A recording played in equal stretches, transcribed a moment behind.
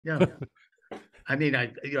Yeah. I mean,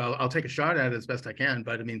 I'll take a shot at it as best I can,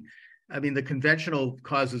 but I mean, the conventional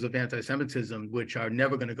causes of anti-Semitism, which are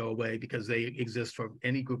never going to go away because they exist for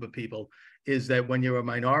any group of people, is that when you're a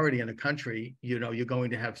minority in a country, you're going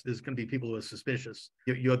to have, there's going to be people who are suspicious.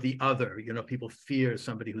 You're the other, people fear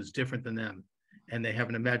somebody who's different than them, and they have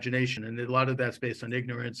an imagination, and a lot of that's based on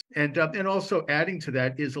ignorance. And also adding to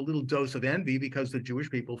that is a little dose of envy, because the Jewish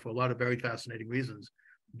people, for a lot of very fascinating reasons,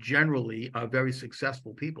 generally are very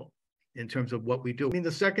successful people in terms of what we do. I mean,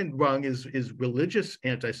 the second rung is religious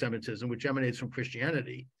anti-Semitism, which emanates from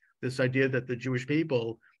Christianity. This idea that the Jewish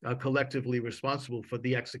people are collectively responsible for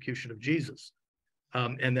the execution of Jesus,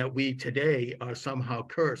 and that we today are somehow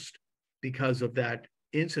cursed because of that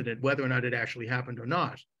incident, whether or not it actually happened or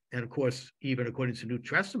not. And of course, even according to New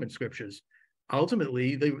Testament scriptures,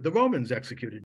 ultimately the Romans executed